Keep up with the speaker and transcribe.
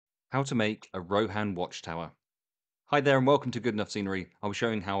How to make a Rohan Watchtower. Hi there and welcome to Good Enough Scenery. I'll be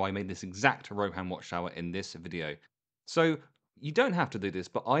showing how I made this exact Rohan Watchtower in this video. So you don't have to do this,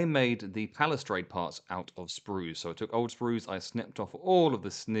 but I made the balustrade parts out of sprues. So I took old sprues, I snipped off all of the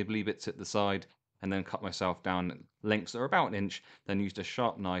snibbly bits at the side, and then cut myself down lengths that are about an inch, then used a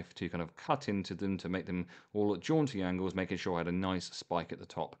sharp knife to kind of cut into them to make them all at jaunty angles, making sure I had a nice spike at the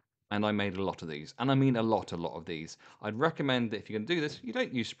top. And I made a lot of these, and I mean a lot of these. I'd recommend that if you're going to do this, you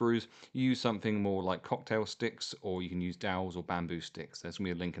don't use sprues, you use something more like cocktail sticks, or you can use dowels or bamboo sticks. There's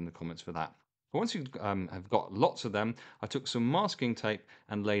going to be a link in the comments for that. But once you have got lots of them, I took some masking tape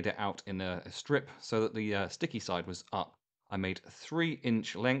and laid it out in a strip so that the sticky side was up. I made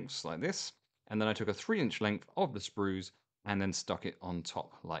 3-inch lengths like this, and then I took a 3-inch length of the sprues and then stuck it on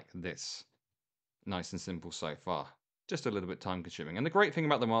top like this. Nice and simple so far. Just a little bit time consuming. And the great thing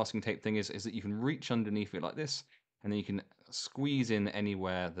about the masking tape thing is that you can reach underneath it like this, and then you can squeeze in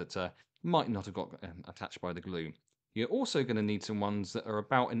anywhere that might not have got attached by the glue. You're also going to need some ones that are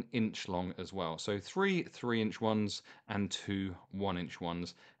about an inch long as well. So 3-inch ones and 2-1-inch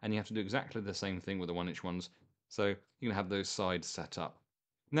ones. And you have to do exactly the same thing with the 1-inch ones. So you can have those sides set up.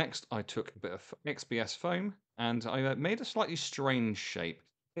 Next, I took a bit of XPS foam and I made a slightly strange shape.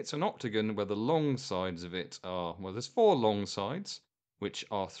 It's an octagon where the long sides of it are, well, there's 4 long sides, which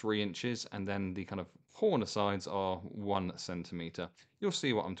are 3 inches, and then the kind of corner sides are 1 centimeter. You'll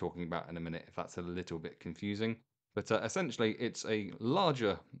see what I'm talking about in a minute if that's a little bit confusing. But essentially, it's a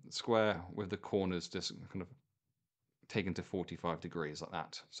larger square with the corners just kind of taken to 45 degrees like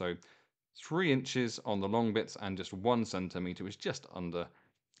that. So 3 inches on the long bits and just 1 centimeter, which is just under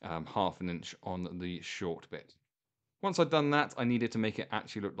half an inch on the short bit. Once I'd done that, I needed to make it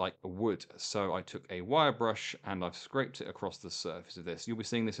actually look like a wood. So I took a wire brush and I've scraped it across the surface of this. You'll be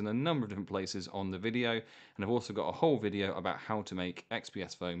seeing this in a number of different places on the video. And I've also got a whole video about how to make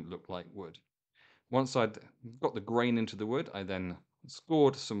XPS foam look like wood. Once I'd got the grain into the wood, I then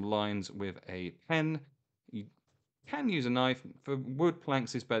scored some lines with a pen. You can use a knife. For wood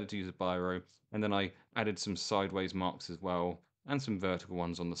planks, it's better to use a biro. And then I added some sideways marks as well and some vertical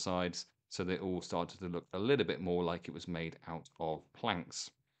ones on the sides so they all started to look a little bit more like it was made out of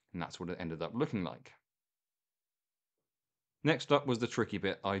planks. And that's what it ended up looking like. Next up was the tricky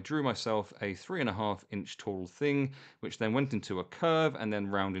bit. I drew myself a 3.5-inch tall thing, which then went into a curve and then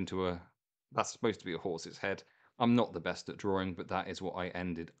round into that's supposed to be a horse's head. I'm not the best at drawing, but that is what I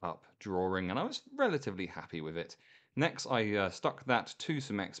ended up drawing, and I was relatively happy with it. Next, I stuck that to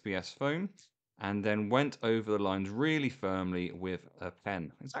some XPS foam, and then went over the lines really firmly with a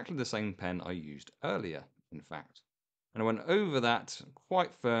pen. Exactly the same pen I used earlier, in fact. And I went over that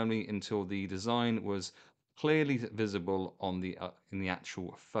quite firmly until the design was clearly visible on the in the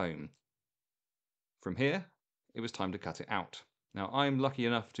actual foam. From here, it was time to cut it out. Now, I'm lucky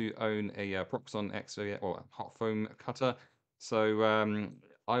enough to own a Proxon X or hot foam cutter, so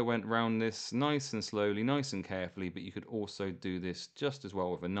I went round this nice and slowly, nice and carefully, but you could also do this just as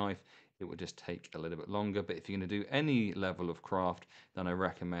well with a knife. It would just take a little bit longer, but if you're going to do any level of craft, then I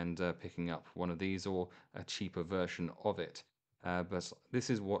recommend picking up one of these or a cheaper version of it. But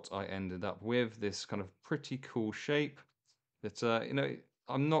this is what I ended up with, this kind of pretty cool shape that,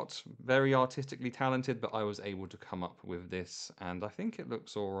 I'm not very artistically talented, but I was able to come up with this, and I think it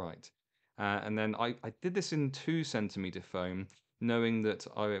looks all right. And then I did this in 2 centimeter foam, knowing that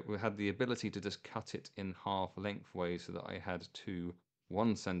I had the ability to just cut it in half lengthways so that I had two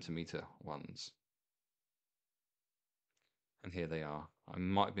 1 centimeter ones. And here they are. I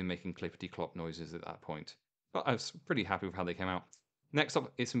might have been making clippity clop noises at that point, but I was pretty happy with how they came out. Next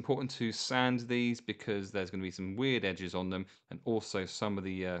up, it's important to sand these because there's going to be some weird edges on them, and also some of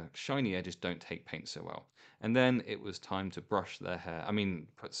the shiny edges don't take paint so well. And then it was time to brush their hair. I mean,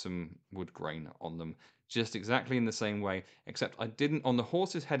 put some wood grain on them, just exactly in the same way, except I didn't, on the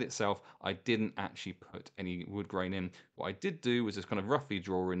horse's head itself, I didn't actually put any wood grain in. What I did do was just kind of roughly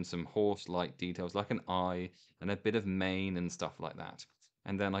draw in some horse-like details, like an eye and a bit of mane and stuff like that.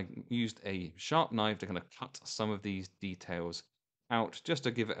 And then I used a sharp knife to kind of cut some of these details out just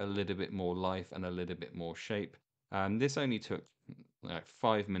to give it a little bit more life and a little bit more shape. This only took like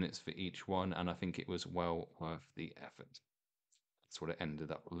 5 minutes for each one, and I think it was well worth the effort. That's what it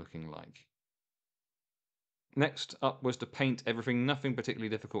ended up looking like. Next up was to paint everything, nothing particularly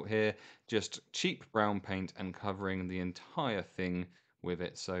difficult here, just cheap brown paint and covering the entire thing with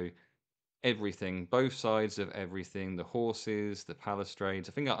it. So everything, both sides of everything, the horses, the balustrades.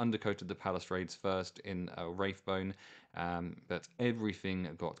 I think I undercoated the balustrades first in a Wraithbone, but everything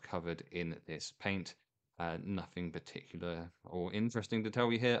got covered in this paint. Nothing particular or interesting to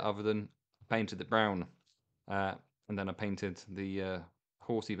tell you here other than I painted it brown. And then I painted the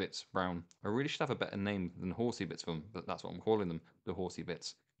horsey bits brown. I really should have a better name than horsey bits for them, but that's what I'm calling them, the horsey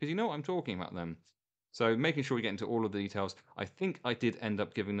bits. Because you know what I'm talking about then. So making sure we get into all of the details. I think I did end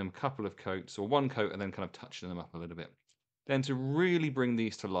up giving them a couple of coats, or one coat, and then kind of touching them up a little bit. Then to really bring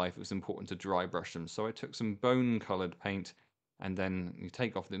these to life, it was important to dry brush them. So I took some bone-coloured paint, and then you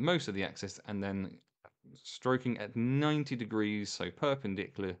take off most of the excess, and then stroking at 90 degrees, so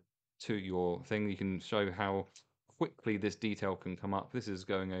perpendicular to your thing. You can show how quickly this detail can come up. This is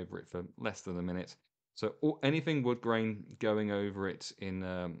going over it for less than a minute. So anything wood grain going over it in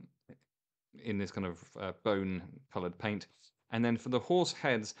this kind of bone-coloured paint. And then for the horse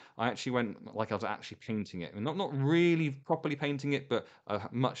heads, I actually went like I was actually painting it. Not really properly painting it, but a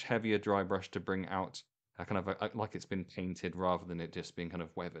much heavier dry brush to bring out like it's been painted rather than it just being kind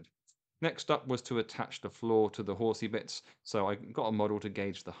of weathered. Next up was to attach the floor to the horsey bits. So I got a model to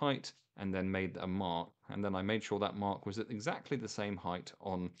gauge the height and then made a mark. And then I made sure that mark was at exactly the same height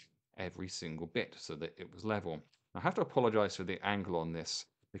on every single bit so that it was level. I have to apologize for the angle on this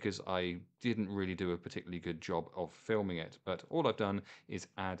because I didn't really do a particularly good job of filming it. But all I've done is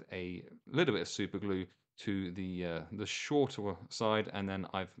add a little bit of super glue to the shorter side, and then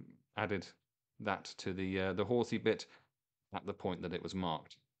I've added that to the horsey bit at the point that it was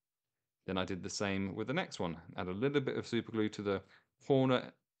marked. Then I did the same with the next one. Add a little bit of super glue to the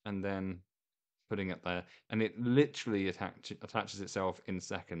corner and then putting it there. And it literally attaches itself in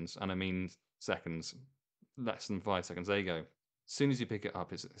seconds. And I mean seconds, less than 5 seconds. There you go. As soon as you pick it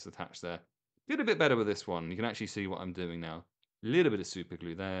up, it's attached there. Did a bit better with this one. You can actually see what I'm doing now. A little bit of super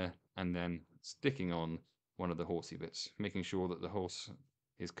glue there, and then sticking on one of the horsey bits, making sure that the horse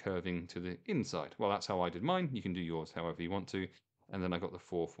is curving to the inside. Well, that's how I did mine. You can do yours however you want to. And then I got the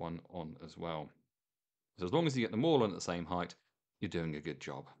fourth one on as well. So as long as you get them all on at the same height, you're doing a good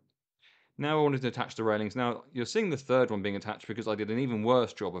job. Now I wanted to attach the railings. Now you're seeing the third one being attached because I did an even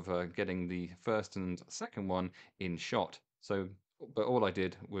worse job of getting the first and second one in shot. But all I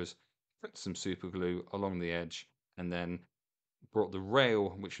did was put some super glue along the edge and then brought the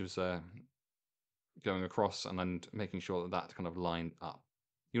rail, which was going across, and then making sure that that kind of lined up.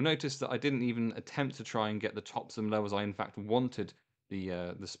 You'll notice that I didn't even attempt to try and get the tops and levels. I in fact wanted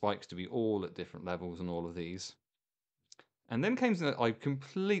the spikes to be all at different levels on all of these. And then came to I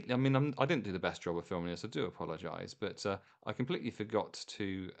completely. I mean, I didn't do the best job of filming this. I do apologise, but I completely forgot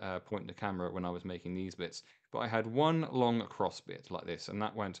to point the camera when I was making these bits. But I had one long cross bit like this, and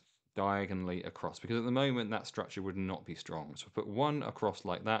that went diagonally across because at the moment that structure would not be strong. So I put one across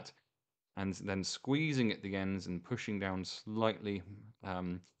like that, and then squeezing at the ends and pushing down slightly,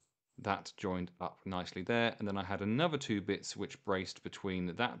 that joined up nicely there. And then I had another two bits which braced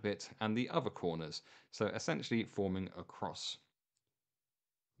between that bit and the other corners, so essentially forming a cross.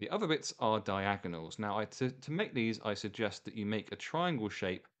 The other bits are diagonals. Now, to make these, I suggest that you make a triangle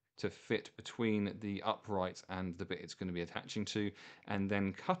shape to fit between the upright and the bit it's going to be attaching to, and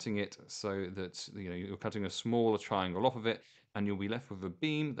then cutting it so that you're cutting a smaller triangle off of it, and you'll be left with a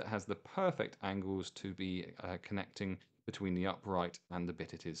beam that has the perfect angles to be connecting between the upright and the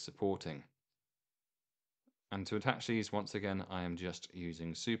bit it is supporting. And to attach these, once again, I am just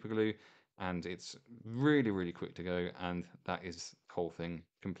using super glue, and it's really, really quick to go, and that is the whole thing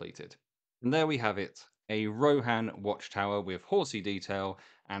completed. And there we have it, a Rohan Watchtower with horsey detail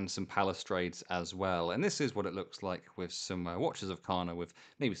and some balustrades as well. And this is what it looks like with some Watchers of Kana, with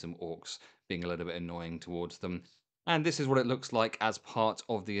maybe some orcs being a little bit annoying towards them. And this is what it looks like as part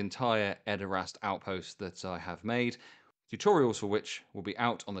of the entire Edoras outpost that I have made. Tutorials for which will be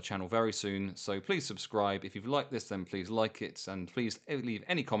out on the channel very soon, so please subscribe. If you've liked this, then please like it, and please leave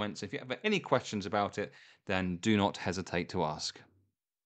any comments. If you have any questions about it, then do not hesitate to ask.